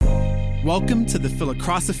Welcome to the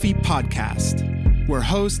Philocrosophy Podcast, where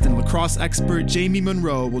host and lacrosse expert Jamie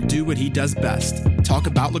Monroe will do what he does best, talk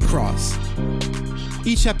about lacrosse.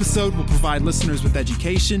 Each episode will provide listeners with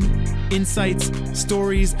education, insights,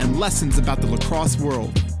 stories, and lessons about the lacrosse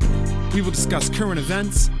world. We will discuss current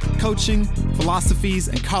events, coaching, philosophies,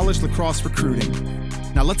 and college lacrosse recruiting.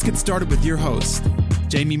 Now let's get started with your host,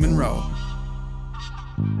 Jamie Monroe.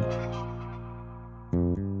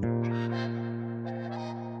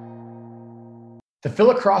 The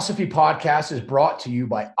Philocrosophy Podcast is brought to you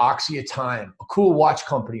by Oxia Time, a cool watch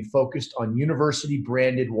company focused on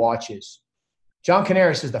university-branded watches. John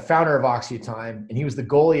Canaris is the founder of Oxia Time, and he was the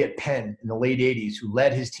goalie at Penn in the late 80s who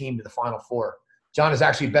led his team to the Final Four. John is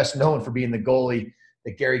actually best known for being the goalie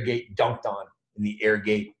that Gary Gait dunked on in the Air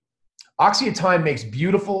Gate. Oxia Time makes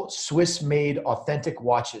beautiful, Swiss-made, authentic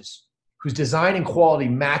watches whose design and quality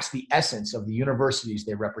match the essence of the universities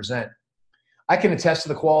they represent. I can attest to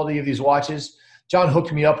the quality of these watches. John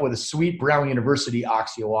hooked me up with a sweet Brown University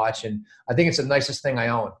Oxia watch, and I think it's the nicest thing I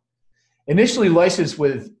own. Initially licensed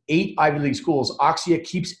with 8 Ivy League schools, Oxia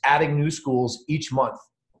keeps adding new schools each month.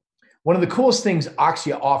 One of the coolest things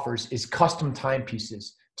Oxia offers is custom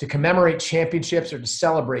timepieces to commemorate championships or to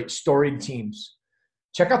celebrate storied teams.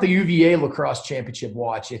 Check out the UVA Lacrosse Championship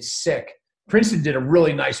watch. It's sick. Princeton did a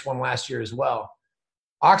really nice one last year as well.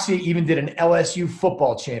 Oxia even did an LSU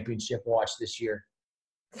football championship watch this year.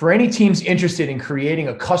 For any teams interested in creating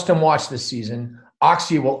a custom watch this season,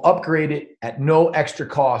 Oxia will upgrade it at no extra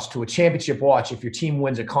cost to a championship watch if your team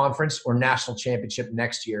wins a conference or national championship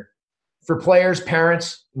next year. For players,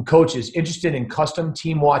 parents, and coaches interested in custom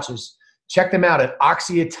team watches, check them out at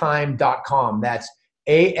oxiatime.com. That's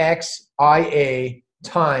AXIA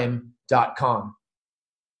time.com.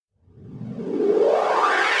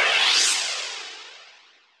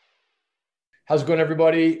 How's it going,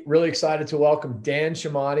 everybody? Really excited to welcome Dan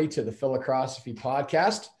Chamati to the Philocrosophy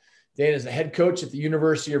Podcast. Dan is the head coach at the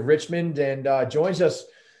University of Richmond and joins us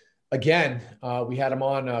again. We had him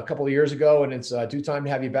on a couple of years ago, and it's due time to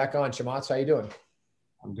have you back on. Chamats, how you doing?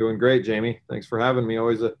 I'm doing great, Jamie. Thanks for having me.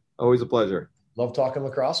 Always a pleasure. Love talking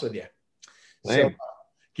lacrosse with you. Same. So,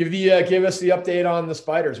 give us the update on the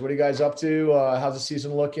Spiders. What are you guys up to? How's the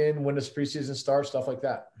season looking? When does preseason start? Stuff like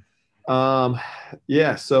that.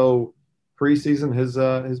 So preseason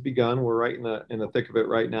has begun. We're right in the thick of it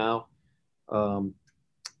right now.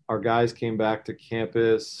 Our guys came back to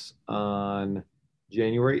campus on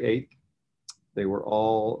January 8th. They were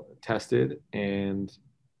all tested and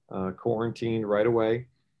quarantined right away.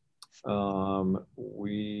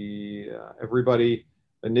 Everybody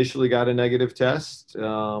initially got a negative test,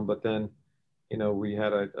 but then, we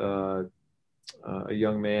had a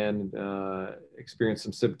young man experience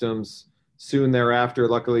some symptoms soon thereafter.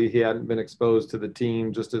 Luckily, he hadn't been exposed to the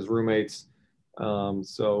team, just his roommates.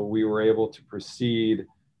 So we were able to proceed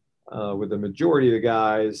with the majority of the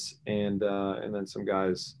guys, and then some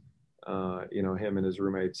guys, him and his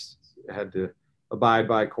roommates had to abide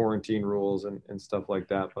by quarantine rules and stuff like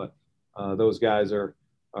that. But those guys are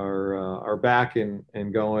back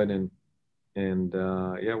and going, and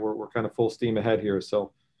we're kind of full steam ahead here.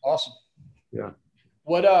 So awesome. Yeah.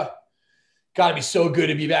 What got to be so good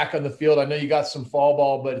to be back on the field. I know you got some fall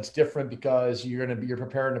ball, but it's different because you're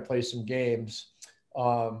preparing to play some games.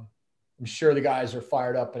 I'm sure the guys are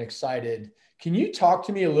fired up and excited. Can you talk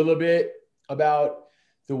to me a little bit about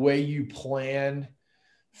the way you plan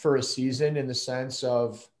for a season in the sense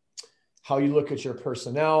of how you look at your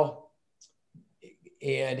personnel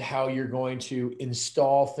and how you're going to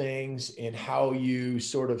install things and how you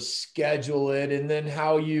sort of schedule it, and then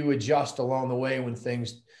how you adjust along the way when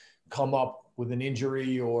things come up with an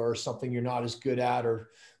injury or something you're not as good at, or,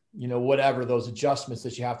 whatever those adjustments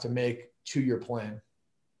that you have to make to your plan?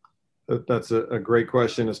 That's a great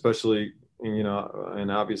question, especially,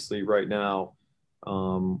 and obviously right now,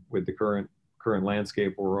 with the current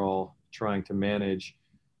landscape we're all trying to manage.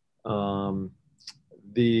 The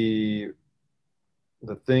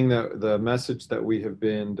message that we have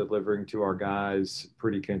been delivering to our guys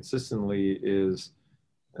pretty consistently is,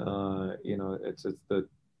 it's the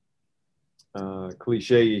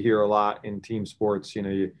cliche you hear a lot in team sports.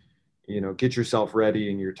 Get yourself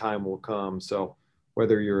ready and your time will come. So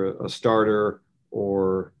whether you're a starter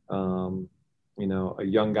or a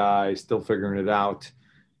young guy still figuring it out,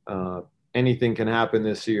 anything can happen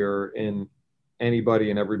this year, and anybody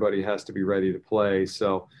and everybody has to be ready to play.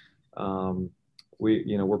 So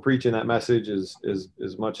we're preaching that message as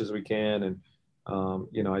much as we can, and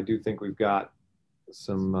I do think we've got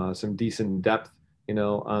some decent depth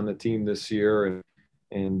on the team this year,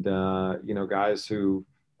 and guys who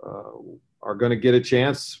are going to get a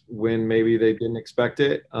chance when maybe they didn't expect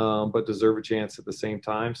it, but deserve a chance at the same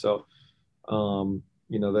time. So,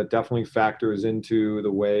 that definitely factors into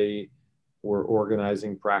the way we're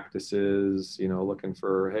organizing practices, looking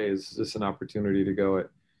for, hey, is this an opportunity to go at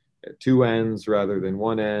two ends rather than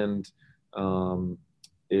one end? How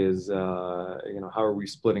are we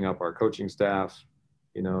splitting up our coaching staff,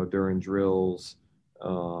 during drills?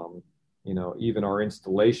 Even our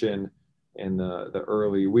installation in the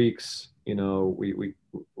early weeks, we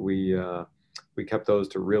kept those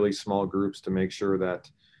to really small groups to make sure that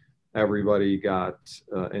everybody got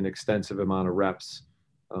an extensive amount of reps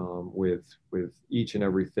with each and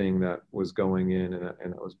everything that was going in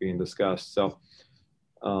and that was being discussed. So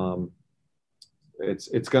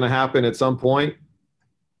it's going to happen at some point.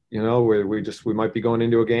 We might be going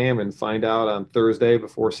into a game and find out on Thursday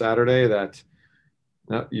before Saturday that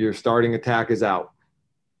your starting attack is out.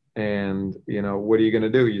 And, what are you going to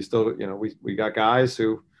do? You still, we got guys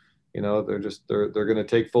who, they're going to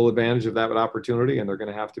take full advantage of that opportunity, and they're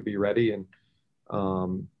going to have to be ready. And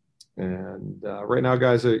right now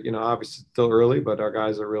guys are, obviously still early, but our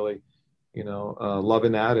guys are really,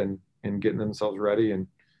 loving that and getting themselves ready. And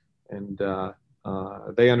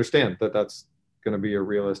they understand that that's going to be a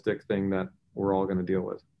realistic thing that we're all going to deal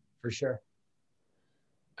with. For sure.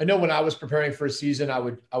 I know when I was preparing for a season, I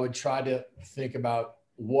would try to think about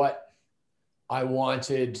what I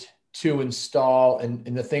wanted to install and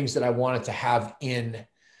the things that I wanted to have in,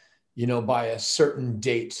 by a certain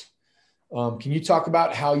date. Can you talk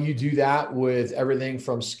about how you do that with everything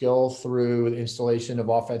from skill through the installation of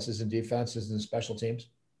offenses and defenses and special teams?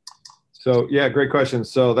 So, yeah, great question.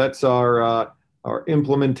 So that's our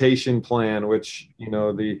implementation plan, which,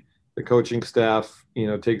 the coaching staff,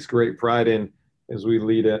 takes great pride in as we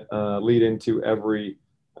lead into every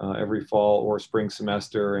fall or spring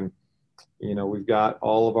semester. And, we've got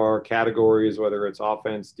all of our categories, whether it's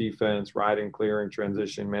offense, defense, riding, clearing,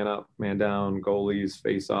 transition, man up, man down, goalies,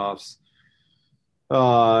 face-offs.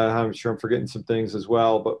 I'm sure I'm forgetting some things as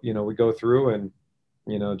well, but, we go through and,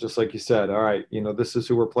 just like you said, all right, this is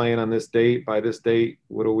who we're playing on this date. By this date,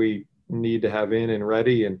 what do we need to have in and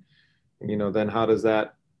ready? And, then how does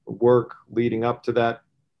that work leading up to that,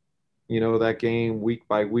 that game week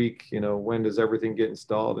by week? When does everything get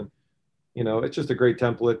installed? And, it's just a great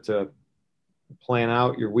template to plan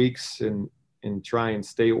out your weeks and try and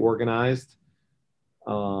stay organized.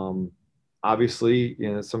 Obviously,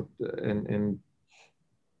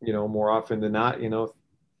 more often than not,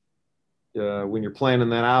 when you're planning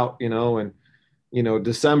that out, and,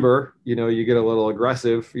 December, you get a little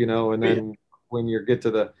aggressive, and then when you get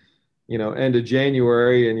to the, end of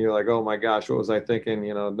January and you're like, oh my gosh, what was I thinking?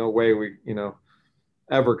 No way we,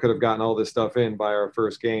 ever could have gotten all this stuff in by our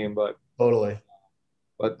first game. But totally.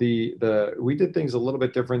 But we did things a little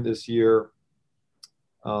bit different this year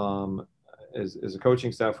as a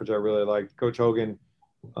coaching staff, which I really liked. Coach Hogan,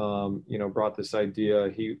 brought this idea.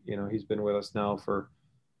 He's been with us now for,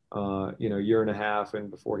 a year and a half.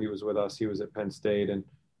 And before he was with us, he was at Penn State. And,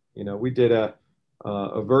 we did a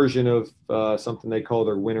version of something they call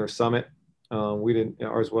their Winter Summit.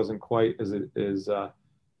 Ours wasn't quite as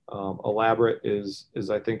elaborate as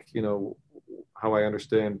I think, how I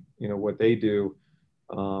understand, what they do.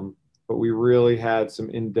 But we really had some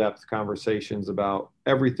in-depth conversations about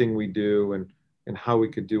everything we do and how we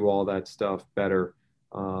could do all that stuff better.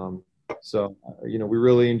 So, we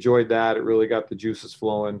really enjoyed that. It really got the juices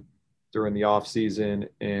flowing during the off season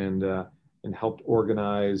and helped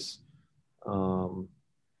organize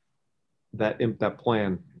that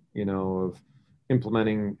plan, of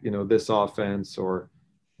implementing, this offense or,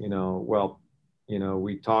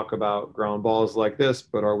 we talk about ground balls like this,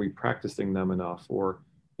 but are we practicing them enough? Or,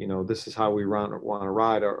 this is how we want to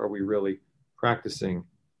ride. Are we really practicing,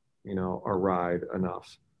 our ride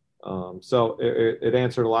enough? So it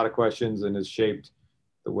answered a lot of questions and has shaped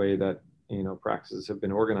the way that, practices have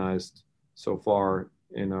been organized so far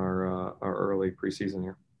in our early preseason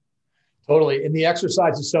here. Totally. And the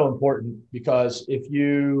exercise is so important because if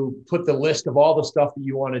you put the list of all the stuff that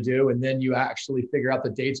you want to do, and then you actually figure out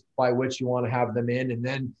the dates by which you want to have them in, and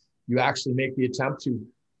then you actually make the attempt to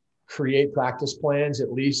create practice plans,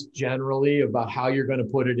 at least generally about how you're going to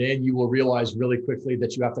put it in, you will realize really quickly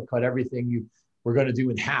that you have to cut everything you were going to do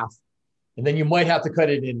in half. And then you might have to cut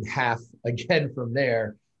it in half again from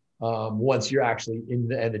there once you're actually in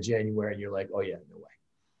the end of January and you're like, oh yeah, no way.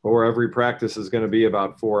 Or every practice is going to be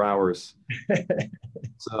about 4 hours.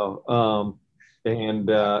 So, and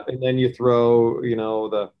then you throw,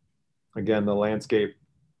 the landscape,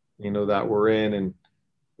 that we're in and,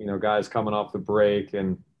 guys coming off the break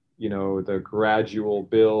and, the gradual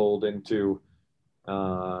build into,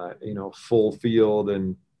 full field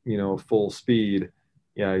and, full speed,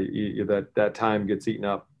 that time gets eaten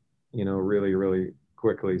up, really, really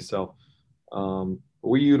quickly. So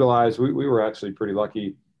we were actually pretty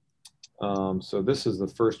lucky. So this is the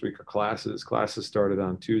first week of classes. Classes started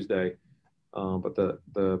on Tuesday, but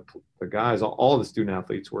the guys, all of the student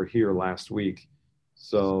athletes were here last week.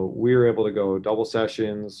 So we were able to go double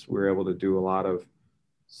sessions. We were able to do a lot of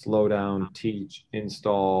slow down, teach,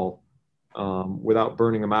 install, without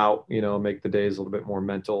burning them out, make the days a little bit more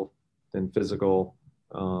mental than physical.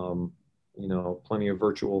 Plenty of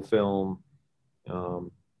virtual film,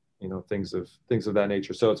 things of that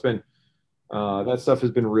nature. So it's been, that stuff has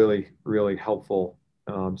been really, really helpful.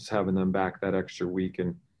 Just having them back that extra week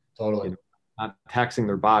and totally not taxing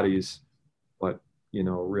their bodies, but,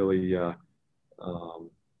 really,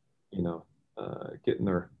 getting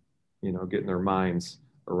their minds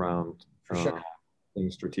around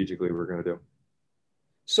things strategically we're going to do.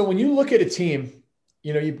 So when you look at a team,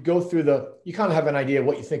 you go through you kind of have an idea of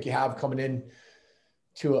what you think you have coming in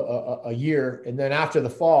to a year. And then after the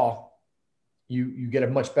fall, you get a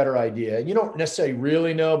much better idea. And you don't necessarily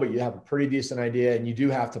really know, but you have a pretty decent idea. And you do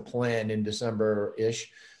have to plan in December-ish,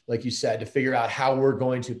 like you said, to figure out how we're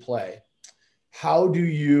going to play. How do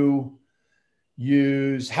you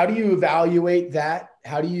evaluate that?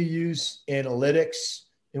 How do you use analytics?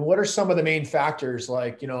 And what are some of the main factors,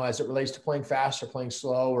 like, as it relates to playing fast or playing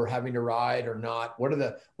slow or having to ride or not? What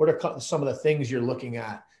are some of the things you're looking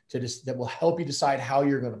at that will help you decide how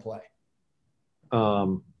you're going to play?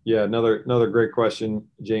 Another great question,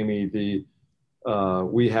 Jamie.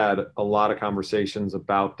 We had a lot of conversations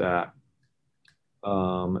about that.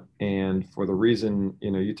 And for the reason,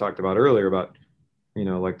 you talked about earlier about,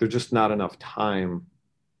 there's just not enough time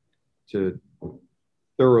to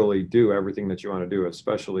thoroughly do everything that you want to do,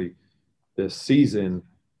 especially this season.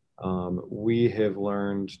 We have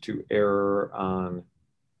learned to err on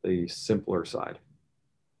the simpler side,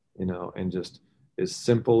 and just as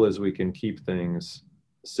simple as we can keep things,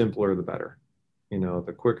 the simpler, the better.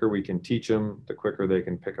 The quicker we can teach them, the quicker they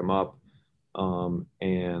can pick them up.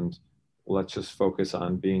 And let's just focus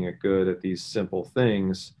on being good at these simple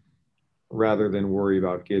things rather than worry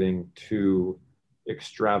about getting too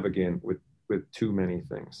extravagant with too many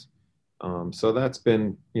things. So that's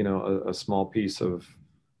been, a small piece of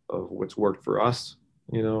what's worked for us,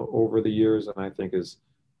 over the years. And I think has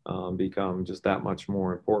become just that much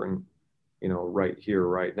more important, right here,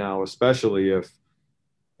 right now, especially if,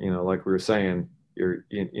 like we were saying,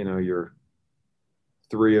 you're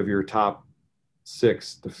three of your top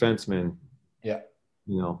 6 defensemen,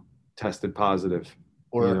 tested positive,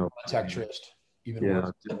 or contact traced, even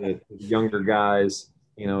worse. Younger guys,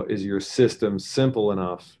 is your system simple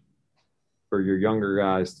enough for your younger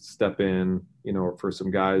guys to step in, or for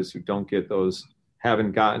some guys who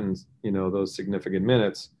haven't gotten, those significant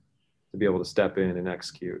minutes to be able to step in and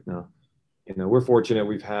execute. Now, we're fortunate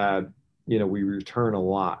we've had, we return a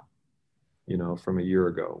lot, from a year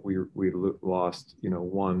ago. We lost,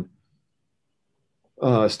 one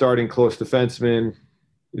starting close defenseman.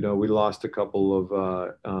 We lost a couple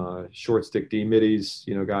of short stick D middies,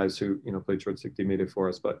 guys who, played short stick D midi for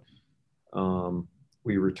us, but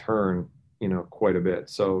we return, quite a bit.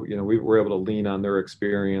 So, we were able to lean on their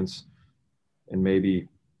experience and maybe,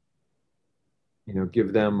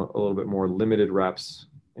 give them a little bit more limited reps,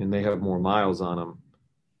 and they have more miles on them,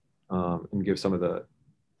 and give some of the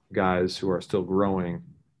guys who are still growing,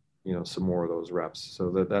 some more of those reps.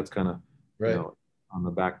 So that's kind of, right, on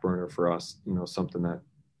the back burner for us, something that,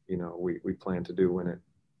 we plan to do when it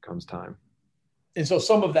comes time. And so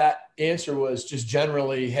some of that answer was just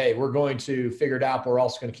generally, hey, we're going to figure it out, but we're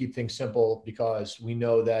also going to keep things simple because we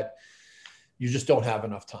know that you just don't have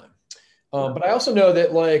enough time. But I also know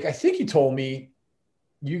that, I think you told me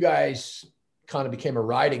you guys kind of became a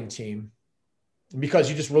riding team because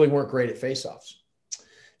you just really weren't great at faceoffs.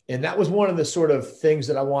 And that was one of the sort of things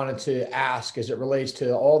that I wanted to ask as it relates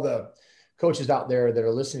to all the coaches out there that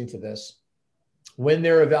are listening to this, when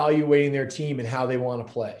they're evaluating their team and how they want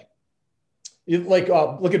to play. Look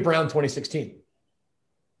at Brown 2016.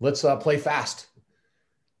 Let's play fast.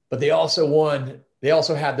 But they also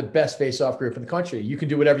had the best face-off group in the country. You can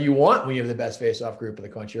do whatever you want when you have the best face-off group in the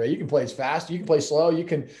country, right? You can play as fast, you can play slow, you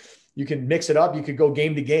can mix it up, you could go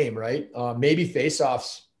game to game, right? Maybe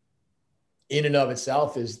face-offs in and of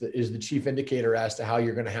itself is the chief indicator as to how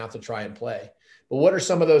you're going to have to try and play. But what are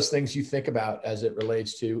some of those things you think about as it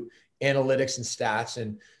relates to analytics and stats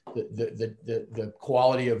and the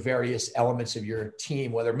quality of various elements of your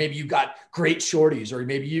team, whether maybe you've got great shorties or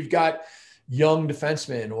maybe you've got young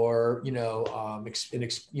defenseman or,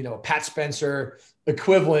 a Pat Spencer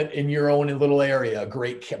equivalent in your own little area, a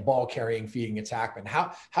great ball carrying, feeding attackman.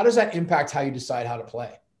 How does that impact how you decide how to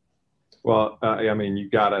play? Well,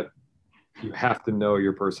 you have to know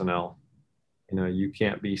your personnel. You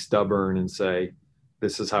can't be stubborn and say,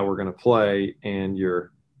 this is how we're going to play, and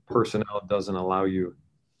your personnel doesn't allow you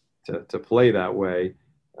to play that way.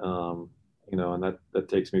 And that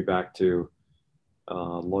takes me back to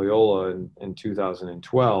Loyola in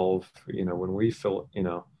 2012, when we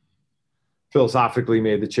philosophically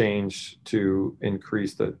made the change to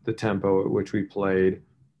increase the tempo at which we played.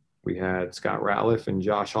 We had Scott Ratliff and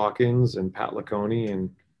Josh Hawkins and Pat Lacconi and,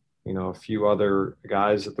 a few other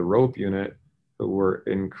guys at the rope unit who were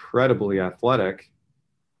incredibly athletic.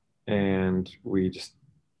 And we just,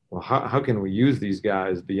 how can we use these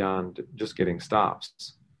guys beyond just getting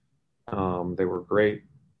stops? They were great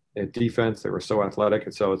at defense. They were so athletic.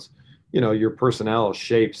 And so it's, your personnel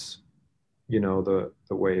shapes, the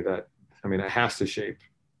way that, it has to shape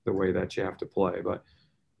the way that you have to play. But,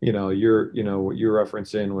 what you're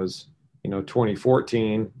referencing was,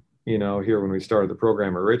 2014, here when we started the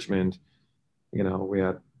program at Richmond, we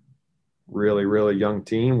had really, really young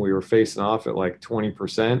team. We were facing off at like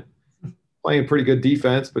 20%, playing pretty good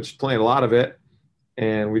defense, but just playing a lot of it.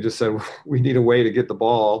 And we just said, we need a way to get the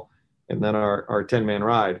ball. And then our 10-man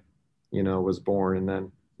ride, was born. And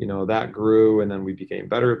then, that grew, and then we became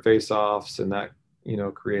better at face-offs, and that,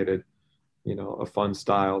 created, a fun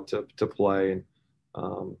style to play.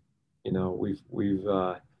 And,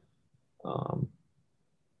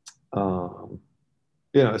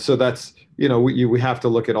 so that's, we have to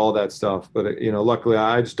look at all that stuff, but, luckily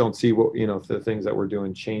I just don't see what, the things that we're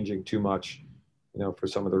doing changing too much, for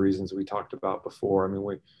some of the reasons we talked about before.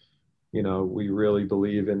 We really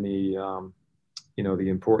believe in the, the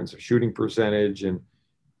importance of shooting percentage and,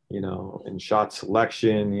 and shot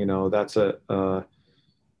selection. That's an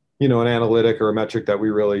analytic or a metric that we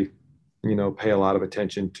really, pay a lot of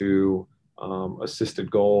attention to.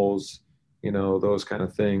 Assisted goals, those kind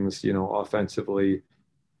of things, offensively,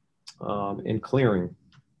 in clearing.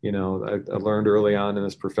 I learned early on in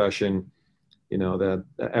this profession, that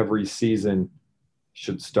every season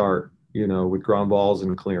should start, with ground balls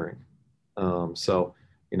and clearing.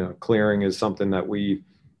 Clearing is something that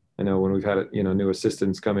when we've had, new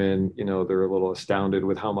assistants come in, they're a little astounded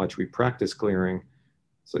with how much we practice clearing.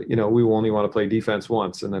 So, we only want to play defense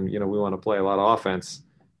once, and then, we want to play a lot of offense,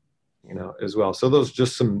 as well. So those are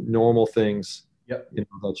just some normal things, yep,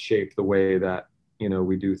 that shape the way that,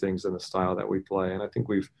 we do things in the style that we play. And I think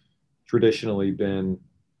we've traditionally been,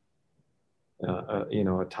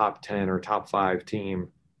 a top 10 or top 5 team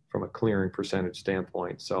from a clearing percentage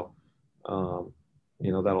standpoint. So, that'll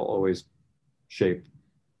always shape,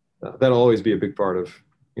 that'll always be a big part of,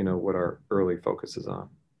 what our early focus is on.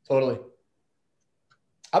 Totally.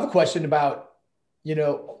 I have a question about,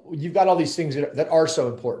 you've got all these things that are so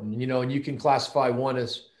important, and you can classify one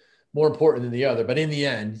as more important than the other, but in the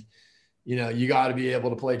end, you got to be able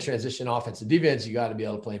to play transition offense and defense. You got to be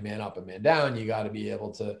able to play man up and man down. You got to be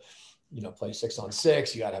able to, play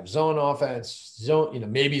 6-on-6. You got to have zone offense,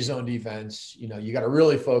 maybe zone defense. You got to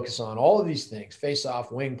really focus on all of these things: face off,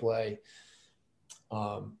 wing play.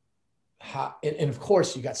 And of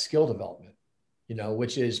course, you got skill development,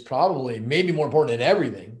 which is probably maybe more important than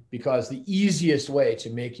everything, because the easiest way to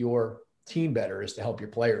make your team better is to help your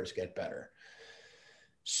players get better.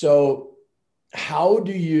 So how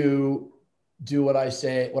do you do what I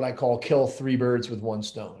call kill 3 birds with 1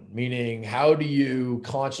 stone? Meaning, how do you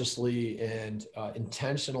consciously and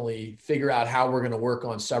intentionally figure out how we're going to work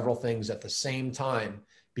on several things at the same time,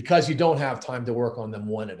 because you don't have time to work on them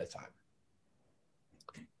one at a time?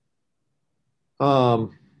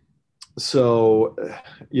 So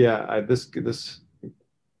yeah, this,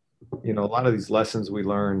 a lot of these lessons we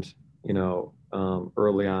learned,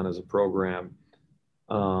 early on as a program.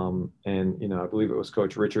 And, I believe it was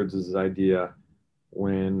Coach Richards' idea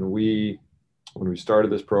when we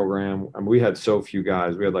started this program. We had so few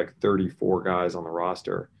guys. We had like 34 guys on the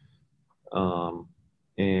roster.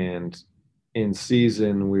 And in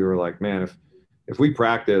season, we were like, man, if we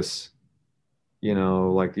practice,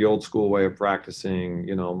 like the old school way of practicing,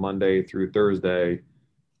 Monday through Thursday,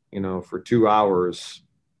 for 2 hours,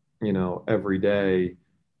 every day,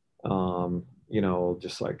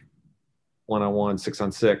 just like 1-on-1,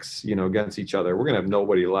 6-on-6, against each other, we're going to have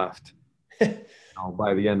nobody left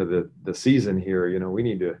by the end of the season here. We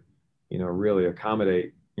need to, really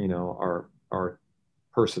accommodate, our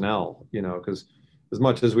personnel, because as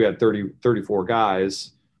much as we had 34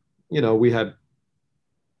 guys, we had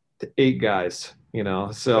 8 guys,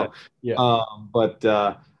 so, yeah.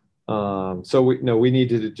 So we need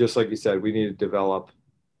to, just like you said, we need to develop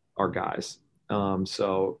our guys.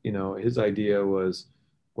 So, his idea was,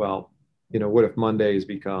 well, what if Mondays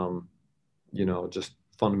become, just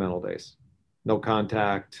fundamental days, no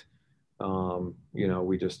contact,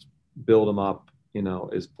 we just build them up,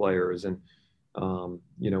 as players. And,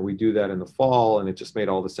 we do that in the fall, and it just made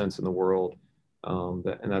all the sense in the world.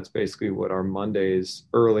 And that's basically what our Mondays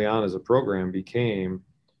early on as a program became,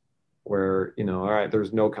 where, all right,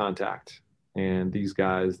 there's no contact, and these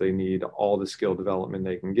guys, they need all the skill development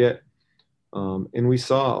they can get. And we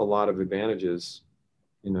saw a lot of advantages,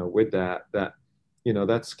 with that,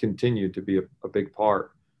 that's continued to be a big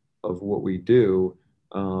part of what we do.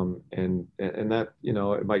 And that,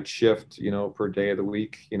 it might shift, per day of the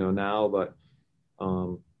week, now, but,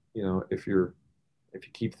 if you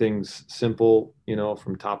keep things simple,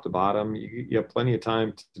 from top to bottom, you have plenty of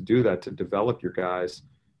time to do that, to develop your guys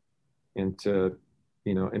and to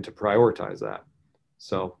prioritize that.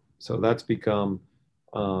 So that's become,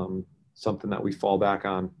 something that we fall back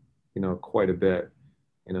on, quite a bit,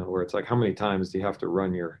 where it's like, how many times do you have to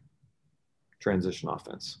run your transition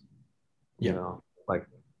offense? Like,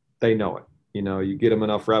 they know it, you get them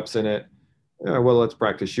enough reps in it. Well, let's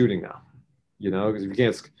practice shooting now, because if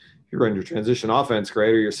you run your transition offense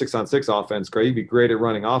great, or your 6-on-6 offense great, you'd be great at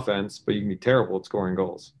running offense, but you can be terrible at scoring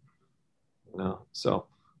goals. So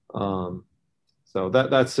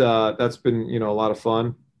that's been, a lot of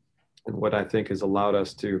fun, and what I think has allowed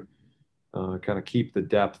us to kind of keep the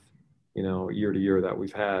depth, year to year that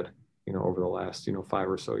we've had, over the last, 5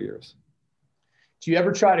 or so years. Do you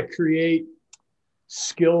ever try to create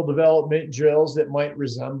skill development drills that might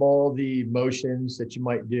resemble the motions that you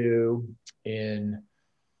might do in,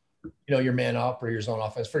 your man up or your zone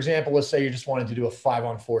offense? For example, let's say you just wanted to do a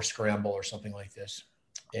 5-on-4 scramble or something like this.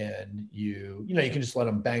 And you can just let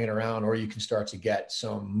them bang it around, or you can start to get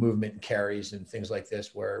some movement and carries and things like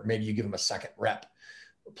this, where maybe you give them a second rep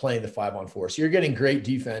playing the 5-on-4. So you're getting great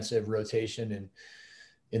defensive rotation and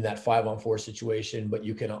in that 5-on-4 situation, but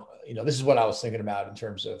you can, this is what I was thinking about in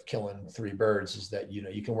terms of killing 3 birds, is that,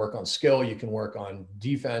 you can work on skill, you can work on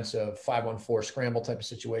defensive 5-on-4 scramble type of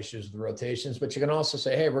situations with the rotations, but you can also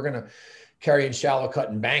say, hey, we're going to carry in shallow cut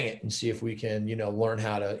and bang it and see if we can, learn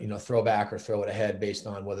how to, throw back or throw it ahead based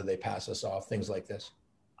on whether they pass us off, things like this.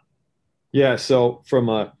 Yeah. So from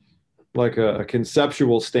a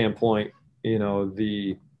conceptual standpoint,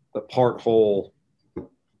 the part whole,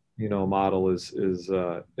 model is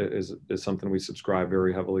something we subscribe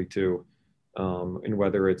very heavily to. And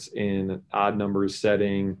whether it's in odd numbers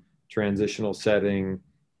setting, transitional setting,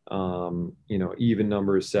 even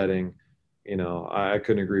numbers setting, I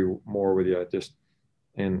couldn't agree more with you.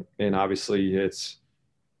 And obviously it's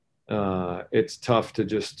tough to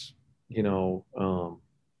just,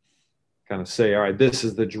 kind of say, all right, this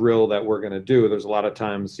is the drill that we're going to do. There's a lot of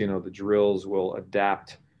times, the drills will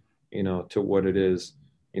adapt, to what it is,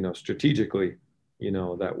 strategically,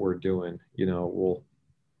 that we're doing. We'll,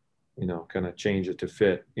 kind of change it to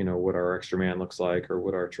fit, what our extra man looks like, or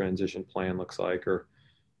what our transition plan looks like, or,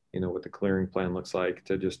 what the clearing plan looks like,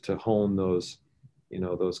 to hone those,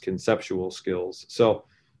 those conceptual skills. So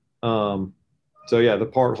yeah, the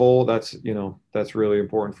part whole, that's really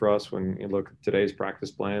important for us. When you look at today's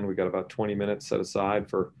practice plan, we got about 20 minutes set aside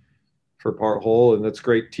for part whole. And that's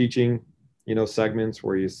great teaching, segments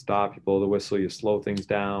where you stop, you blow the whistle, you slow things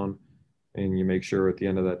down, and you make sure at the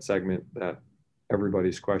end of that segment that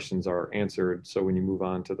everybody's questions are answered. So when you move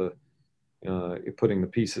on to the putting the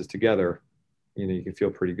pieces together, you can feel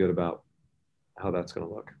pretty good about how that's going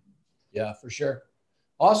to look. Yeah, for sure.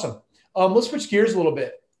 Awesome. Let's switch gears a little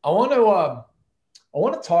bit. I want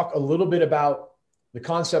to talk a little bit about the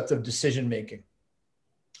concept of decision making,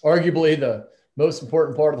 arguably the most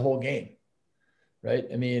important part of the whole game, right?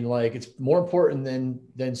 I mean, like, it's more important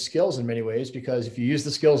than skills in many ways, because if you use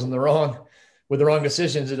the skills with the wrong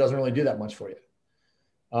decisions, it doesn't really do that much for you.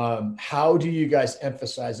 How do you guys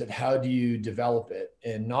emphasize it? How do you develop it?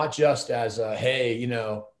 And not just as a, hey,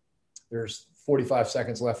 there's 45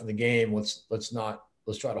 seconds left in the game. Let's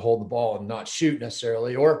try to hold the ball and not shoot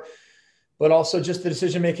necessarily, but also just the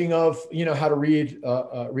decision-making of, how to read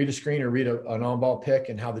a screen or read an on-ball pick,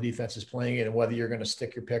 and how the defense is playing it, and whether you're going to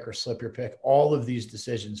stick your pick or slip your pick. All of these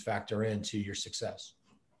decisions factor into your success.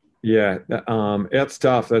 Yeah. It's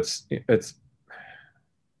tough. That's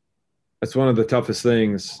one of the toughest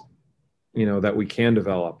things, that we can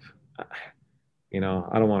develop. I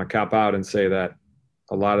don't want to cop out and say that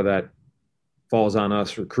a lot of that falls on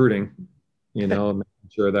us recruiting, making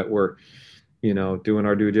sure that we're, doing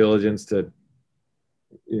our due diligence to,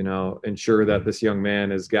 ensure that this young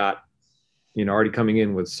man has got, already coming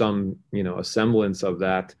in with some, a semblance of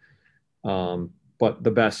that. But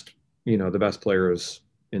the best players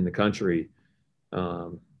in the country,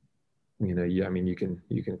 you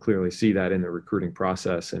can clearly see that in the recruiting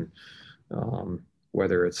process. And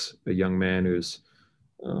whether it's a young man who's,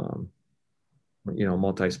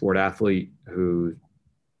 multi-sport athlete who,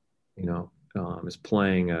 is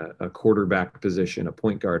playing a quarterback position, a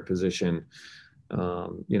point guard position,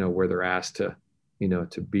 where they're asked to,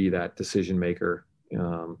 to be that decision maker.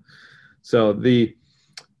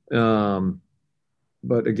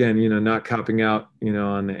 But again, not copping out,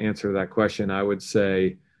 on the answer to that question, I would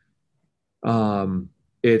say,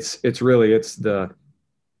 it's the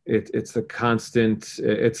constant,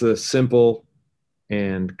 it's a simple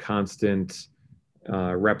and constant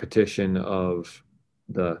repetition of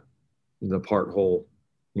the part whole,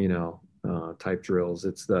 type drills.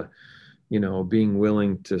 It's the, being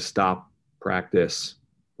willing to stop practice,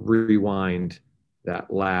 rewind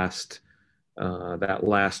that last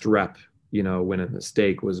rep, when a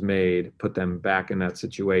mistake was made, put them back in that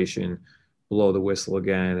situation, blow the whistle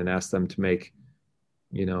again, and ask them to make,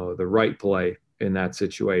 the right play in that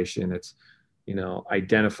situation. It's,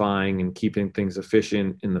 identifying and keeping things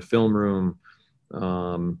efficient in the film room.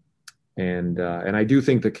 And I do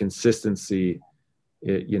think the consistency,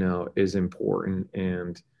 is important.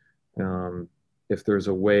 And if there's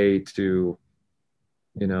a way to,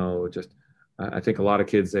 I think a lot of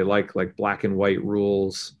kids, they like black and white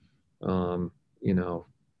rules.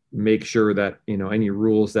 Make sure that, any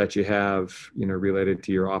rules that you have, related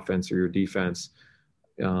to your offense or your defense,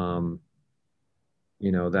 that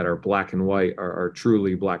are black and white are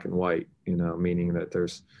truly black and white, meaning that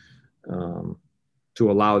there's, to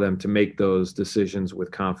allow them to make those decisions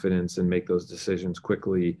with confidence and make those decisions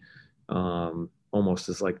quickly, almost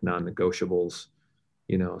as like non-negotiables,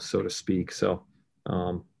 so to speak. So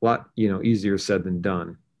a lot, easier said than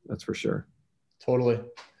done. That's for sure. Totally.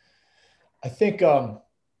 I think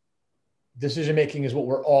decision making is what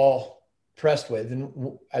we're all pressed with,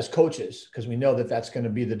 and as coaches, because we know that that's going to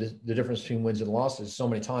be the difference between wins and losses so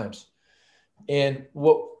many times. And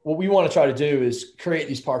what we want to try to do is create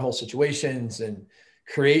these part whole situations and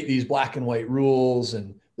create these black and white rules.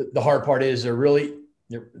 And the hard part is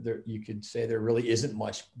you could say there really isn't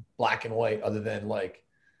much black and white other than like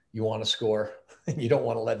you want to score and you don't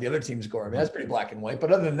want to let the other team score. I mean, that's pretty black and white.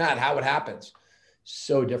 But other than that, how it happens,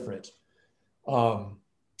 so different.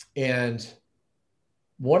 And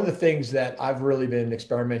one of the things that I've really been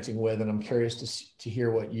experimenting with, and I'm curious to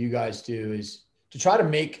hear what you guys do, is to try to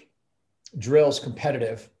make drills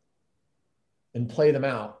competitive and play them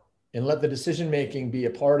out and let the decision-making be a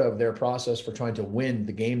part of their process for trying to win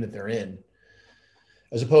the game that they're in,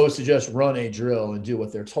 as opposed to just run a drill and do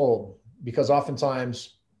what they're told. Because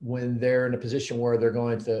oftentimes when they're in a position where they're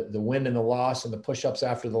going to the win and the loss and the push-ups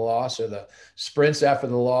after the loss or the sprints after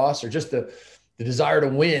the loss or just the desire to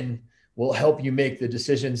win will help you make the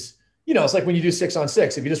decisions. It's like when you do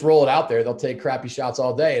 6-on-6, if you just roll it out there, they'll take crappy shots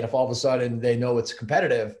all day. And if all of a sudden they know it's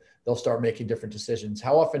competitive, they'll start making different decisions.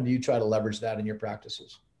 How often do you try to leverage that in your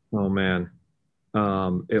practices? Oh man.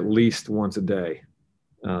 At least once a day.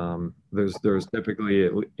 There's typically,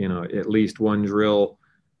 at least one drill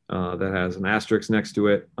that has an asterisk next to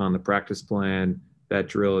it on the practice plan. That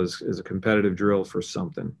drill is a competitive drill for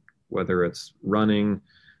something, whether it's running,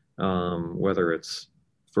 whether it's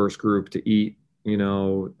first group to eat, in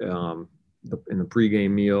the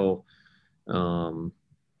pregame meal.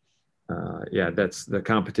 That's the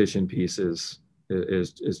competition piece is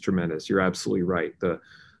tremendous. You're absolutely right.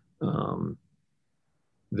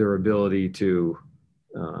 Their ability to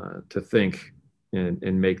think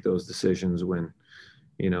and make those decisions when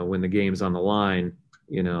the game's on the line,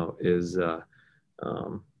 is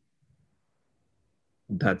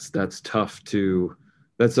that's tough to.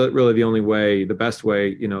 That's really the best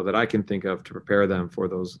way, that I can think of to prepare them for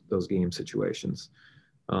those game situations.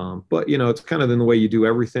 But, it's kind of in the way you do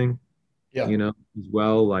everything, as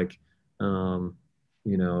well, like,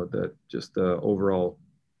 just the overall,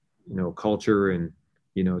 culture and,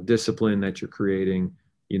 discipline that you're creating,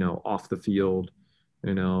 off the field,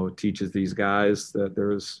 teaches these guys that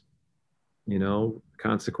there's,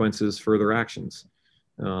 consequences for their actions,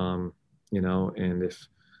 and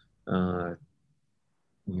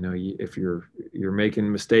if you're making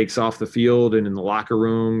mistakes off the field and in the locker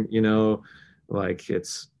room, like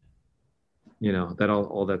it's, that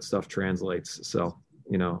all that stuff translates. So,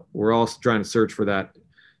 we're all trying to search for that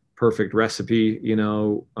perfect recipe,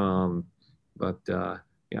 but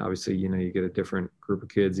obviously, you get a different group of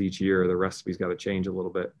kids each year. The recipe's got to change a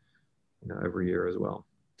little bit, every year as well.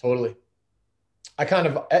 Totally.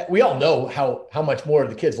 We all know how much more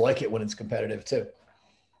the kids like it when it's competitive too.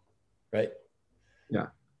 Right.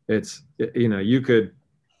 you could,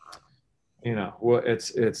 well,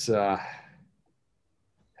 it's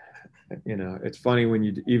funny when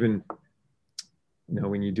you even,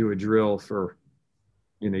 when you do a drill for,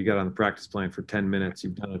 you got on the practice plan for 10 minutes,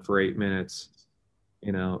 you've done it for 8 minutes,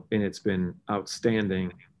 and it's been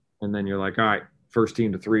outstanding. And then you're like, all right, first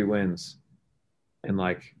team to 3 wins. And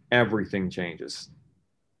like everything changes,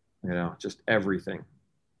 just everything,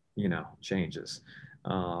 changes.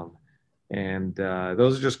 And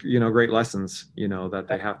those are just, great lessons, that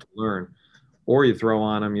they have to learn. Or you throw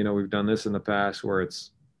on them, we've done this in the past where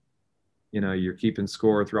it's, you're keeping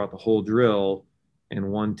score throughout the whole drill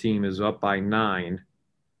and one team is up by 9.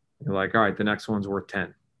 You're like, all right, the next one's worth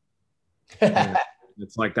 10.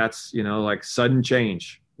 It's like, that's, like sudden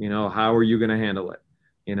change, how are you going to handle it?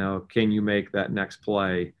 Can you make that next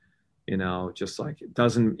play? Just like it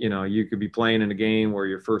doesn't, you could be playing in a game where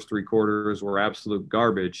your first 3 quarters were absolute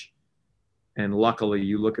garbage. And luckily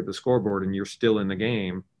you look at the scoreboard and you're still in the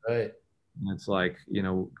game. Right. And it's like,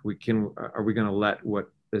 are we going to let what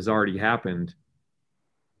has already happened,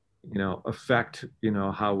 affect,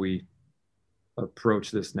 how we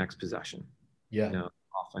approach this next possession,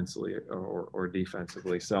 offensively or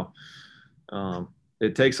defensively. So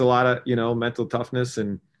it takes a lot of, mental toughness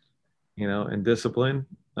and discipline.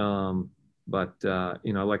 But I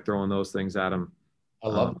like throwing those things at them. I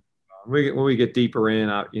love it. When we get deeper in,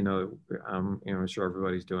 I'm sure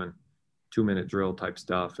everybody's doing 2-minute drill type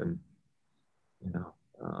stuff. And,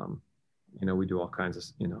 we do all kinds of,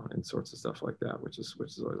 and sorts of stuff like that, which is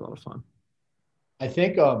always a lot of fun. I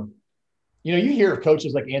think, you hear of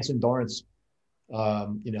coaches like Anson Dorrance,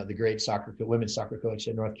 the great women's soccer coach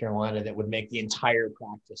in North Carolina, that would make the entire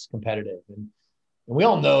practice competitive. And we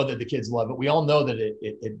all know that the kids love it. We all know that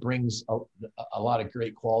it brings a lot of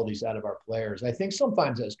great qualities out of our players. I think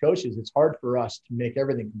sometimes as coaches, it's hard for us to make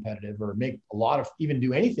everything competitive or make even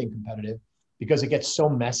do anything competitive because it gets so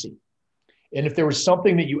messy. And if there was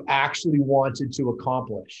something that you actually wanted to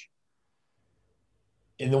accomplish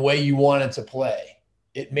in the way you wanted to play,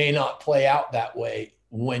 it may not play out that way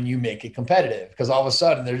when you make it competitive, because all of a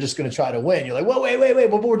sudden they're just going to try to win. You're like, well,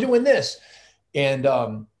 wait, but we're doing this. And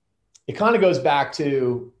it kind of goes back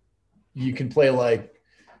to, you can play like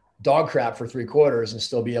dog crap for 3 quarters and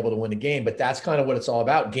still be able to win a game, but that's kind of what it's all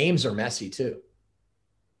about. Games are messy too.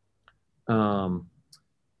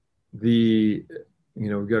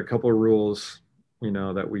 We've got a couple of rules,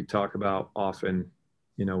 that we talk about often,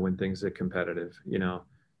 when things get competitive.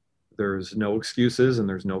 There's no excuses and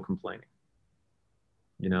there's no complaining.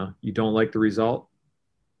 You don't like the result,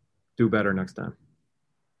 do better next time.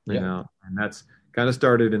 And that's kind of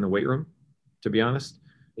started in the weight room, to be honest.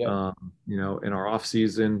 Yeah. In our off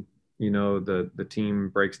season, the team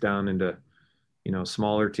breaks down into,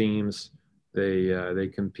 smaller teams. They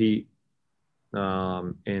compete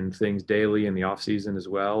in things daily in the off season as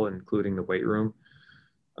well, including the weight room.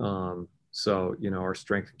 So, our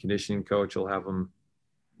strength and conditioning coach will have them,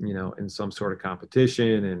 in some sort of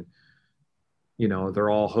competition, and, they're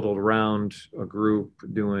all huddled around a group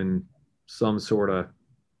doing some sort of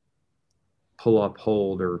pull up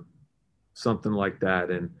hold or something like that.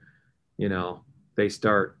 And, they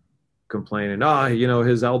start complaining,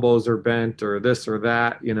 his elbows are bent or this or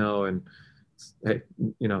that, and hey,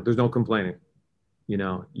 there's no complaining.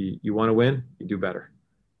 You want to win, you do better.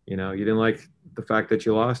 You didn't like the fact that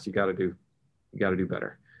you lost, you got to do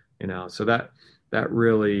better. So that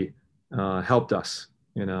really helped us,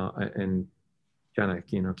 and kind of,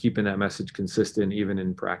 keeping that message consistent even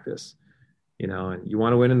in practice. And you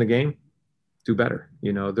want to win in the game, do better.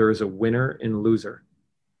 There is a winner and loser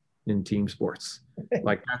in team sports.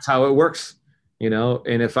 Like, that's how it works.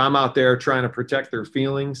 And if I'm out there trying to protect their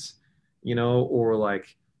feelings, or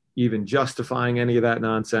like even justifying any of that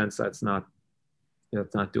nonsense, that's not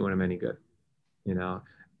doing them any good.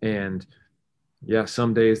 And yeah,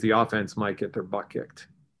 some days the offense might get their butt kicked.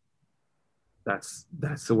 That's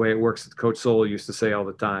the way it works. Coach Soul used to say all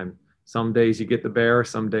the time, some days you get the bear,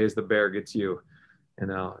 some days the bear gets you,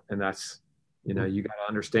 and that's, you got to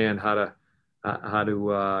understand how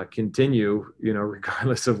to continue,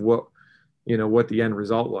 regardless of what the end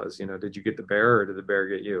result was. Did you get the bear or did the bear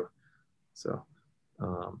get you? So,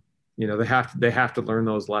 they have to learn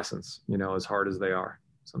those lessons, as hard as they are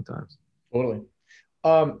sometimes. Totally.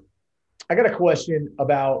 I got a question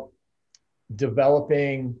about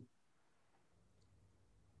developing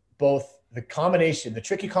both the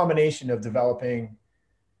tricky combination of developing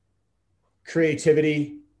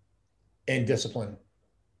creativity and discipline,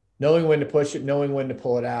 knowing when to push it, knowing when to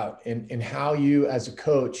pull it out, and how you as a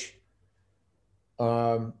coach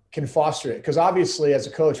can foster it. Because obviously as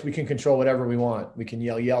a coach, we can control whatever we want. We can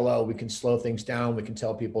yell yellow, we can slow things down. We can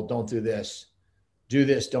tell people, don't do this,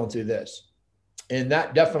 don't do this. And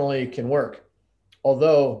that definitely can work.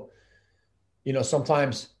 Although,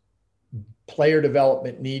 sometimes player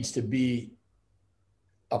development needs to be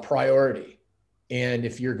a priority. And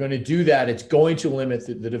if you're going to do that, it's going to limit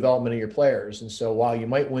the development of your players. And so while you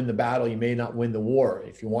might win the battle, you may not win the war.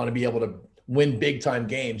 If you want to be able to win big time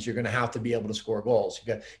games, you're going to have to be able to score goals.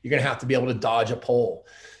 You're going to have to be able to dodge a pole.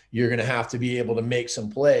 You're going to have to be able to make some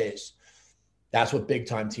plays. That's what big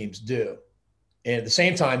time teams do. And at the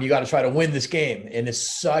same time, you got to try to win this game. And it's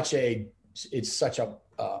such a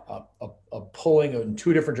pulling in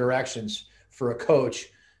two different directions for a coach.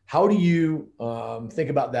 How do you think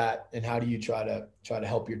about that, and how do you try to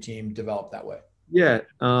help your team develop that way? Yeah,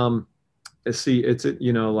 see, it's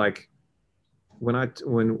like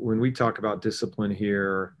when we talk about discipline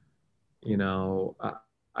here,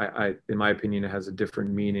 I in my opinion, it has a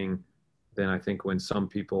different meaning than I think when some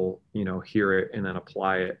people hear it and then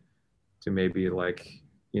apply it to maybe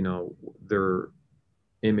their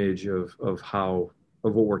image of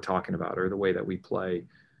what we're talking about or the way that we play.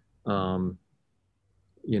 I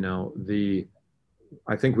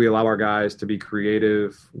think we allow our guys to be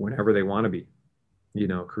creative whenever they want to be,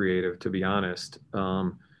 creative, to be honest.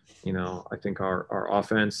 I think our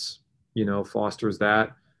offense, fosters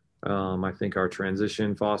that. I think our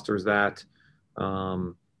transition fosters that. We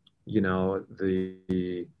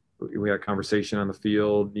had a conversation on the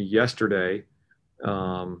field yesterday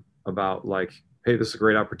about hey, this is a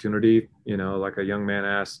great opportunity. Like a young man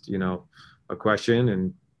asked, a question,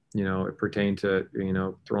 and it pertained to,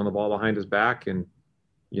 throwing the ball behind his back. And,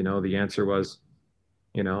 the answer was,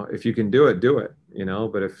 if you can do it, do it,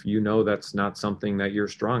 but if that's not something that you're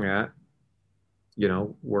strong at,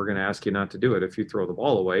 we're going to ask you not to do it. If you throw the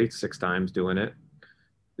ball away 6 times doing it,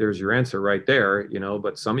 there's your answer right there,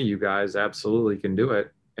 but some of you guys absolutely can do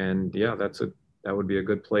it. And yeah, that would be a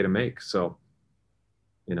good play to make. So,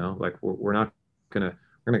 we're not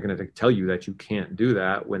going to tell you that you can't do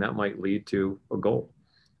that when that might lead to a goal.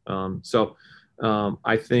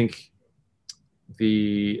 I think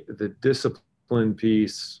the discipline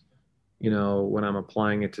piece, when I'm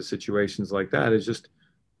applying it to situations like that, is just,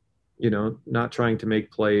 not trying to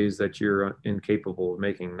make plays that you're incapable of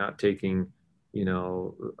making, not taking,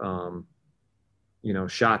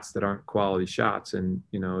 shots that aren't quality shots. And,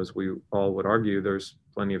 as we all would argue, there's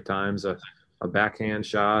plenty of times a backhand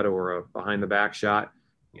shot or a behind the back shot,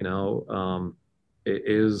 it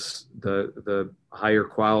is the higher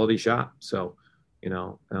quality shot. So,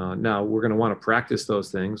 now we're going to want to practice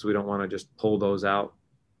those things. We don't want to just pull those out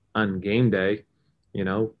on game day,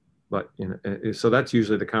 but, so that's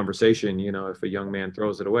usually the conversation, if a young man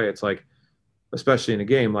throws it away, it's like, especially in a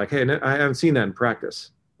game, like, hey, I haven't seen that in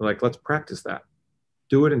practice. Let's practice that.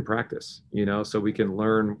 Do it in practice, so we can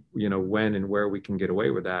learn, when and where we can get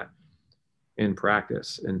away with that in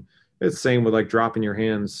practice. And it's the same with dropping your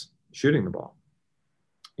hands, shooting the ball.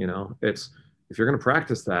 It's, if you're going to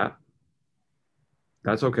practice that,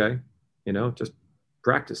 that's okay. Just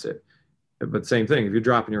practice it. But same thing, if you're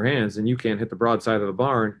dropping your hands and you can't hit the broadside of the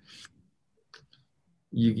barn,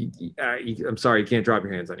 I'm sorry, you can't drop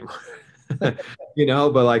your hands anymore. But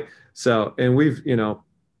so, and we've,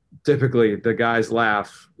 typically the guys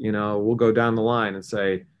laugh, we'll go down the line and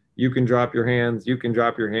say, you can drop your hands, you can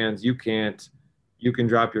drop your hands, you can't, you can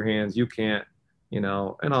drop your hands, you can't, and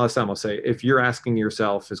all this time I'll say, if you're asking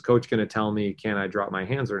yourself, is coach going to tell me, can I drop my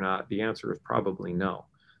hands or not? The answer is probably no.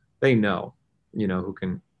 They know,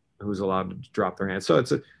 who's allowed to drop their hands. So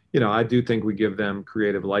it's I do think we give them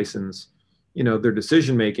creative license, their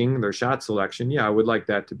decision-making, their shot selection. Yeah, I would like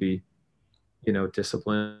that to be,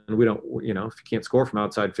 discipline. We don't, if you can't score from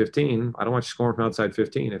outside 15, I don't want you scoring from outside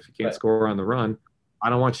 15. If you can't score on the run,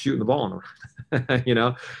 I don't want you shooting the ball on the run,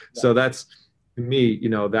 Yeah. So that's, to me,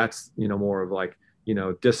 that's, more of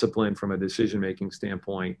discipline from a decision-making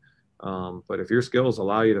standpoint. But if your skills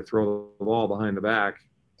allow you to throw the ball behind the back,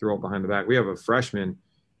 throw it behind the back. We have a freshman,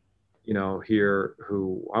 here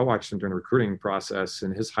who I watched him during the recruiting process,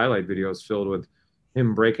 and his highlight video is filled with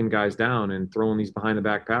him breaking guys down and throwing these behind the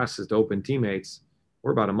back passes to open teammates.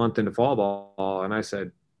 We're about a month into fall ball. And I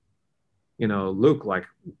said, Luke, I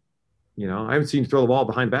haven't seen you throw the ball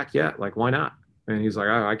behind the back yet. Why not? And he's like,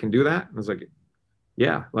 oh, I can do that. And I was like,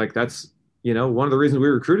 yeah, that's, one of the reasons we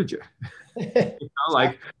recruited you, that's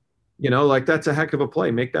a heck of a play.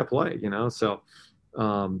 Make that play, So,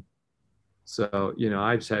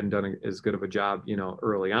 I just hadn't done as good of a job,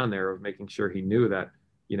 early on there of making sure he knew that,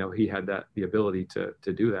 he had the ability to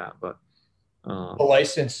do that. But the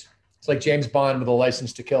license It's like James Bond with a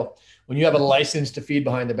license to kill. When you have a license to feed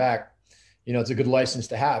behind the back, it's a good license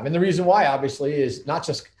to have. And the reason why, obviously, is not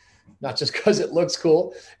just because it looks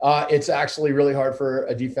cool. It's actually really hard for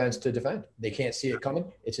a defense to defend. They can't see it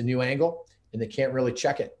coming. It's a new angle, and they can't really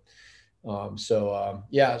check it.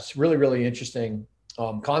 It's really, really interesting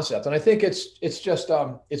concept. And I think it's just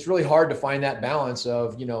it's really hard to find that balance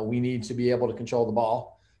of, we need to be able to control the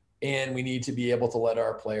ball, and we need to be able to let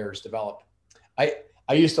our players develop.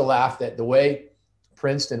 I used to laugh that the way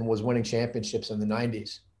Princeton was winning championships in the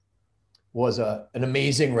 90s was an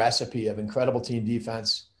amazing recipe of incredible team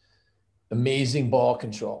defense, amazing ball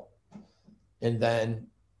control, and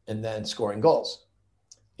then scoring goals.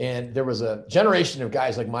 And there was a generation of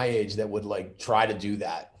guys like my age that would like try to do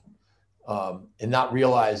that and not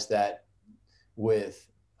realize that with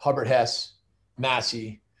Hubbard Hess,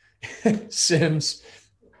 Massey, Sims,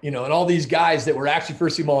 and all these guys that were actually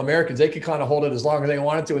first team All-Americans, they could kind of hold it as long as they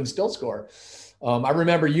wanted to and still score. I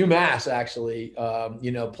remember UMass actually,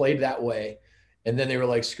 played that way. And then they were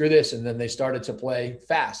like, screw this. And then they started to play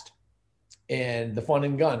fast and the fun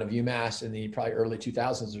and gun of UMass in the probably early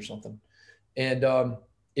 2000s or something. And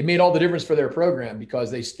it made all the difference for their program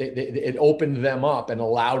because it opened them up and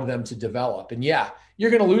allowed them to develop. And yeah, you're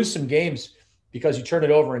going to lose some games because you turn it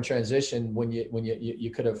over in transition when you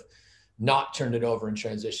could have not turned it over in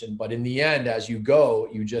transition. But in the end, as you go,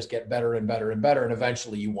 you just get better and better and better. And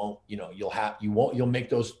eventually you won't, you'll make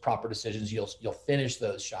those proper decisions. You'll finish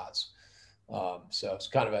those shots. So it's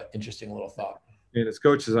kind of an interesting little thought. And as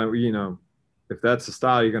coaches, if that's the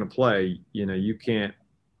style you're going to play, you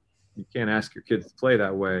can't ask your kids to play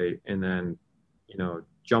that way and then,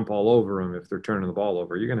 jump all over them if they're turning the ball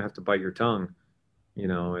over. You're going to have to bite your tongue,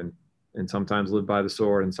 and sometimes live by the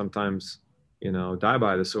sword and sometimes, die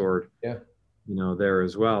by the sword, there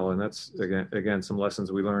as well. And that's again, some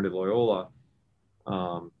lessons we learned at Loyola,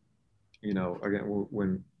 again,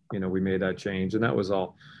 when, we made that change. And that was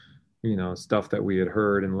all, stuff that we had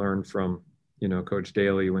heard and learned from, Coach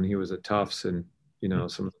Daly when he was at Tufts and,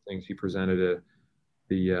 some of the things he presented at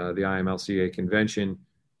the IMLCA convention,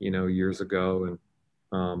 years ago.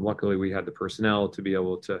 And luckily we had the personnel to be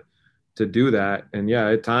able to do that. And yeah,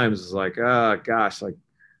 at times it's like, that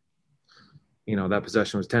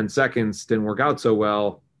possession was 10 seconds, didn't work out so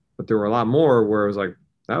well, but there were a lot more where it was like,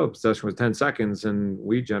 that possession was 10 seconds and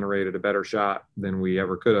we generated a better shot than we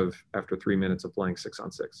ever could have after 3 minutes of playing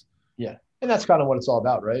 6-on-6. Yeah. And that's kind of what it's all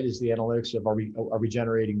about, right? Is the analytics of, are we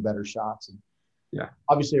generating better shots? And yeah,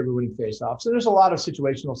 obviously every winning face-off. So there's a lot of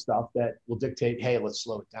situational stuff that will dictate, hey, let's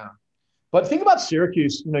slow it down. But think about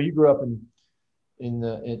Syracuse. You grew up in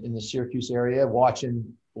the Syracuse area,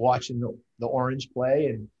 watching the Orange play,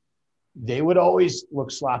 and they would always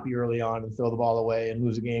look sloppy early on and throw the ball away and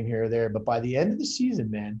lose a game here or there. But by the end of the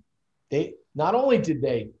season, man, they not only did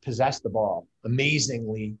they possess the ball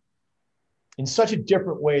amazingly in such a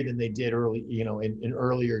different way than they did early, in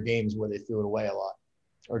earlier games where they threw it away a lot,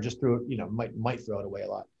 or just threw it, might throw it away a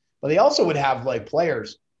lot. But they also would have like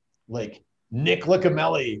players like Nick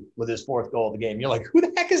Liccamelli with his fourth goal of the game. You're like, who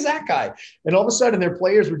the heck is that guy? And all of a sudden their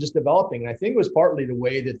players were just developing. And I think it was partly the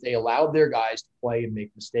way that they allowed their guys to play and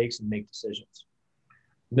make mistakes and make decisions.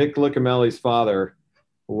 Nick Liccamelli's father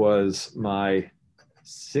was my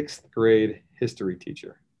 6th grade history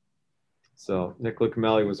teacher. So Nick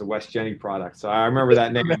Liccamelli was a West Jenny product. So I remember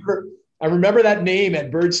that name. I remember that name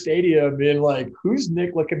at Bird Stadium being like, who's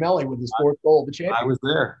Nick Liccamelli with his 4th goal of the championship? I was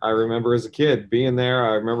there. I remember as a kid being there.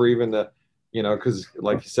 I remember even because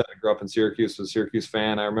like you said, I grew up in Syracuse, was a Syracuse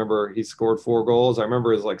fan. I remember he scored 4 goals. I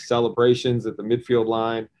remember his like celebrations at the midfield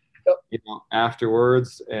line,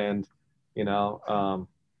 afterwards. And, and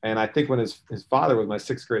I think when his father was my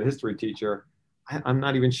 6th grade history teacher, I'm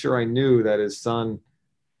not even sure I knew that his son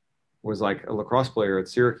was like a lacrosse player at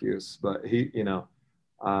Syracuse, but he,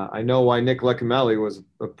 I know why Nick Liccamelli was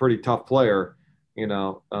a pretty tough player,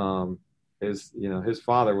 his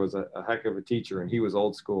father was a heck of a teacher and he was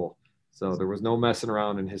old school. So there was no messing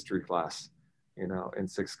around in history class, in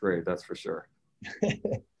 6th grade, that's for sure.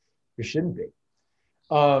 There shouldn't be.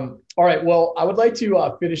 All right. Well, I would like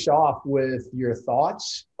to finish off with your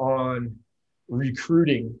thoughts on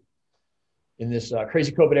recruiting in this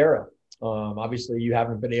crazy COVID era. Obviously, you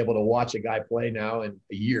haven't been able to watch a guy play now in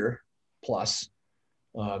a year plus.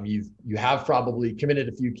 You have probably committed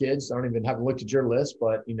a few kids. I haven't looked at your list,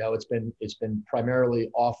 but it's been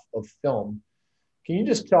primarily off of film. Can you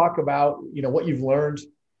just talk about what you've learned,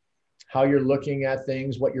 how you're looking at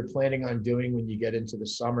things, what you're planning on doing when you get into the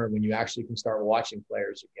summer, when you actually can start watching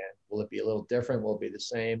players again? Will it be a little different? Will it be the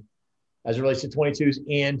same as it relates to 22s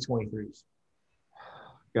and 23s?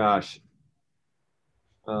 Gosh,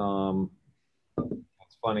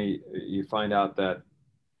 that's funny. You find out that,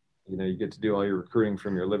 you get to do all your recruiting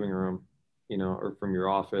from your living room, or from your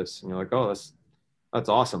office, and you're like, oh, that's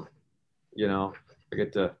awesome. I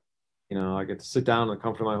get to, sit down in the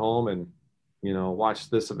comfort of my home and, watch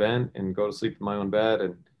this event and go to sleep in my own bed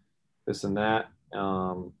and this and that.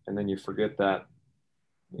 And then you forget that,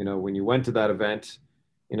 when you went to that event,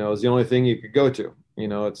 it was the only thing you could go to.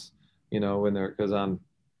 It's, because on,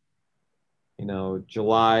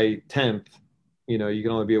 July 10th, you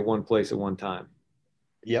can only be at one place at one time.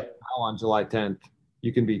 Yep. Now on July 10th,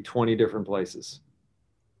 you can be 20 different places.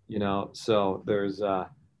 So there's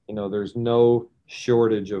there's no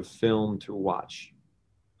shortage of film to watch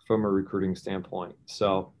from a recruiting standpoint.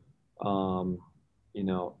 So,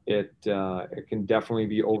 it can definitely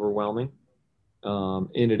be overwhelming.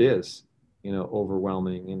 And it is,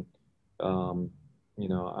 overwhelming. And,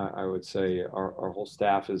 I would say our whole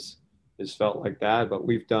staff is felt like that, but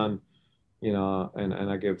we've done,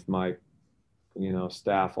 and I give my,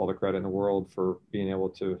 staff all the credit in the world for being able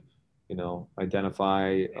to,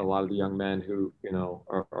 identify a lot of the young men who,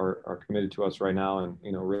 are committed to us right now, and,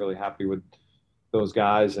 really happy with those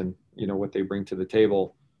guys and, what they bring to the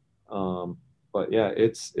table. But yeah,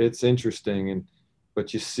 it's interesting.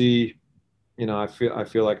 But you see, I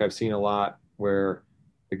feel like I've seen a lot where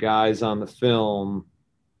the guys on the film,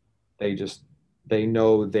 they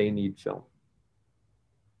know they need film.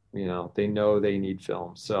 They know they need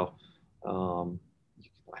film. So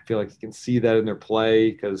I feel like you can see that in their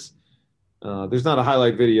play, because there's not a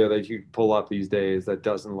highlight video that you pull up these days that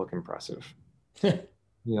doesn't look impressive.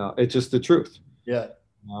 It's just the truth. Yeah.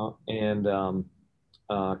 And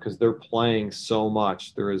because they're playing so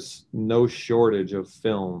much, there is no shortage of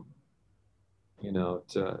film,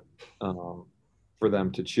 to for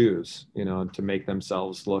them to choose, to make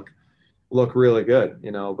themselves look really good,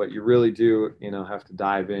 but you really do, have to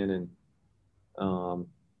dive in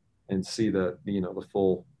and see the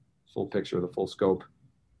full picture, the full scope,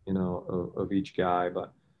 of each guy.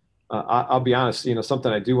 But I'll be honest,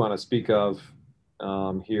 something I do want to speak of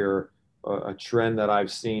here, a trend that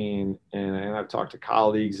I've seen, and I've talked to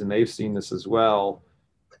colleagues and they've seen this as well.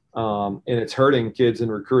 And it's hurting kids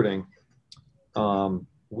in recruiting.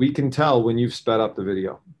 We can tell when you've sped up the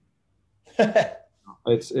video.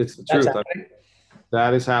 It's the truth.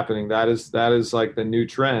 That is happening. That is like the new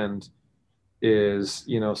trend is,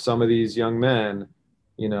 some of these young men,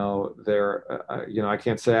 they're, I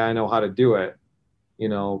can't say I know how to do it,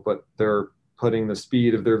 but they're putting the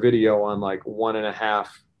speed of their video on like 1.5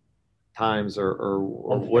 times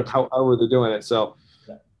or however they're doing it. So,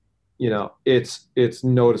 it's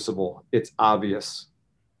noticeable. It's obvious,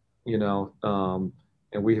 and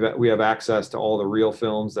we have access to all the real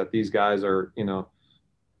films that these guys are,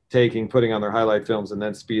 putting on their highlight films and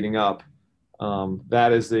then speeding up.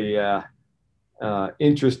 That is the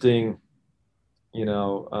interesting,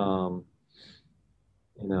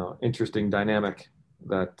 interesting dynamic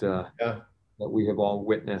that we have all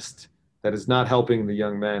witnessed. That is not helping the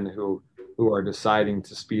young men who are deciding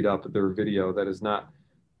to speed up their video. That is not,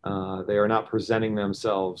 they are not presenting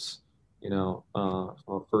themselves, from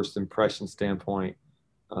a first impression standpoint,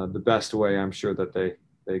 the best way I'm sure that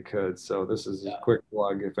they could. So this is a quick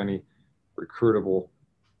plug. If any recruitable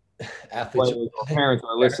athletes or parents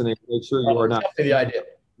are listening, make sure you are not. The idea.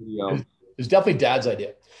 It was definitely Dad's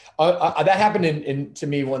idea. That happened to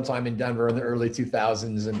me one time in Denver in the early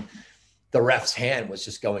 2000s, and the ref's hand was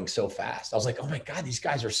just going so fast. I was like, oh my God, these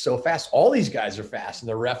guys are so fast. All these guys are fast. And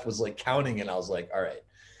the ref was like counting, and I was like, all right,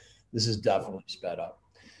 this is definitely sped up.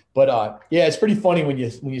 But yeah, it's pretty funny when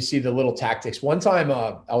you see the little tactics. One time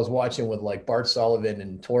I was watching with like Bart Sullivan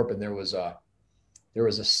and Torp, and there was a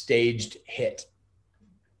staged hit.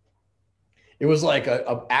 It was like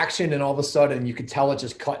a action, and all of a sudden you could tell it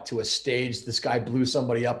just cut to a stage. This guy blew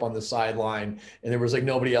somebody up on the sideline, and there was like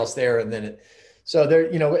nobody else there. And then so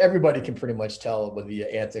there, everybody can pretty much tell with the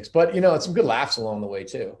antics, but it's some good laughs along the way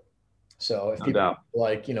too. So if people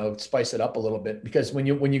like, spice it up a little bit, because when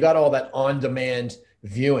you got all that on demand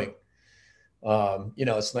viewing,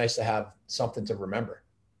 it's nice to have something to remember.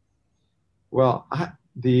 Well, I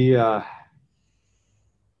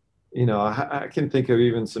can think of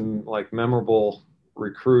even some like memorable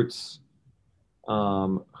recruits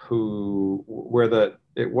where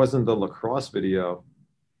it wasn't the lacrosse video.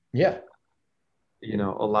 Yeah.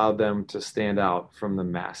 Allowed them to stand out from the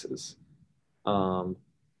masses.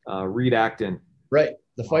 Reed Acton. Right.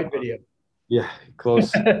 The fight video. Yeah.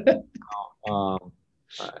 Close.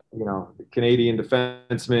 Canadian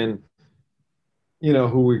defenseman,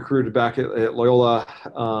 who we recruited back at Loyola,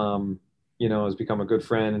 has become a good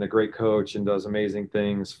friend and a great coach and does amazing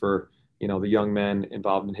things for, the young men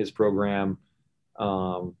involved in his program.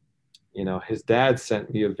 His dad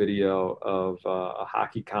sent me a video of a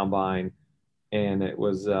hockey combine, and it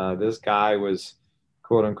was this guy was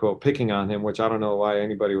quote unquote picking on him, which I don't know why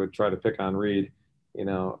anybody would try to pick on Reed,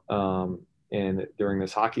 and during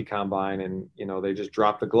this hockey combine, and they just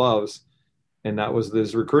dropped the gloves, and that was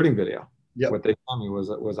this recruiting video. Yep. What they told me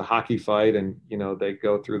was a hockey fight, and they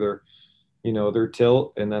go through their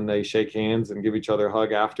tilt, and then they shake hands and give each other a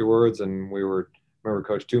hug afterwards. And remember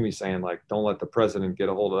Coach Toomey saying, like, don't let the president get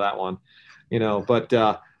a hold of that one, but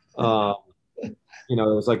it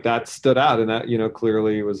was like that stood out, and that,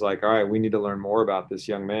 clearly was like, all right, we need to learn more about this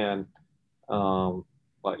young man.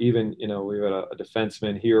 But even, we had a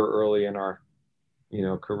defenseman here early in our,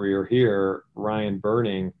 career here, Ryan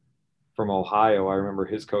Burning from Ohio. I remember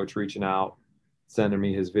his coach reaching out, sending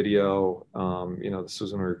me his video. This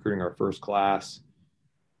was when we were recruiting our first class.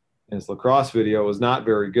 And his lacrosse video was not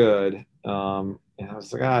very good. And I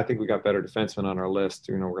was like, I think we got better defensemen on our list.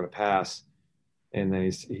 We're going to pass. And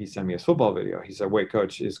then he sent me his football video. He said, wait,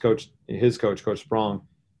 coach, his coach, Coach Sprong,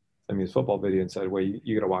 sent me his football video and said, wait,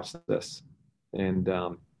 you got to watch this. And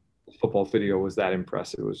the football video was that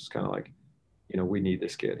impressive. It was just kind of like, we need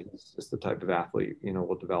this kid. He's just the type of athlete,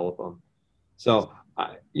 we'll develop him. So,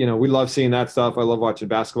 we love seeing that stuff. I love watching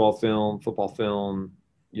basketball film, football film,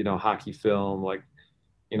 hockey film. Like,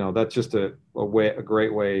 that's just a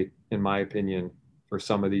great way, in my opinion, for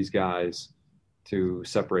some of these guys to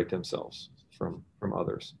separate themselves from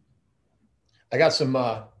others. I got some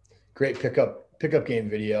great pickup game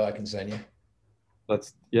video I can send you.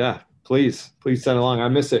 Please send along. I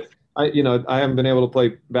miss it. I haven't been able to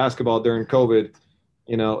play basketball during COVID,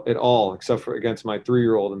 at all, except for against my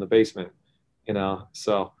 3-year-old in the basement,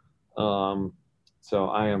 so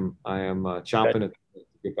I am chomping at to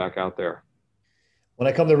get back out there. When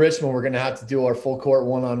I come to Richmond, we're going to have to do our full court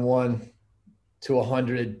 1-on-1 to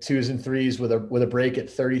 100 2s and 3s with a break at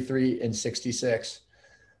 33 and 66.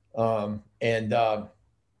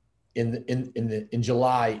 In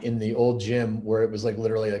July in the old gym where it was like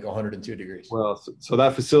literally like 102 degrees. Well, so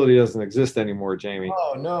that facility doesn't exist anymore, Jamie.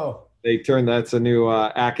 Oh no. That's a new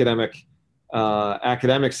academic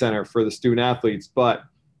center for the student athletes, but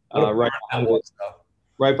right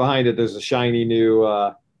behind it, there's a shiny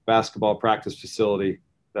new basketball practice facility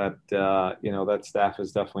that that staff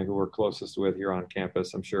is definitely who we're closest with here on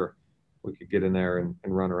campus. I'm sure we could get in there and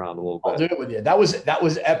run around a little bit. I'll do it with you. That was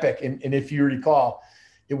epic. And if you recall,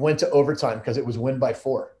 it went to overtime because it was win by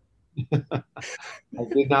 4. I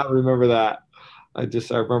did not remember that. I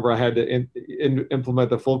remember I had to implement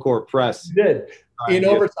the full court press. You did. In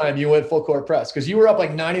overtime, you went full court press because you were up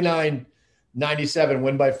like 99-97,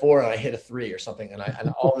 win by 4, and I hit a 3 or something. And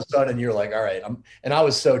all of a sudden you're like, all right. And I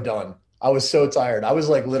was so done. I was so tired. I was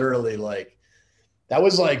like literally like, that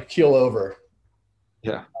was like keel over.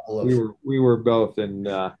 Yeah. We were both in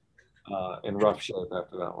rough shape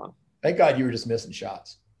after that one. Thank God you were just missing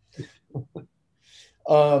shots.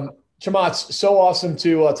 Chamath, so awesome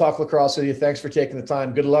to talk lacrosse with you. Thanks for taking the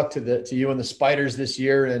time. Good luck to you and the Spiders this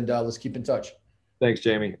year, and let's keep in touch. Thanks,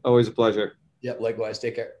 Jamie. Always a pleasure. Yep, likewise.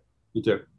 Take care. You too.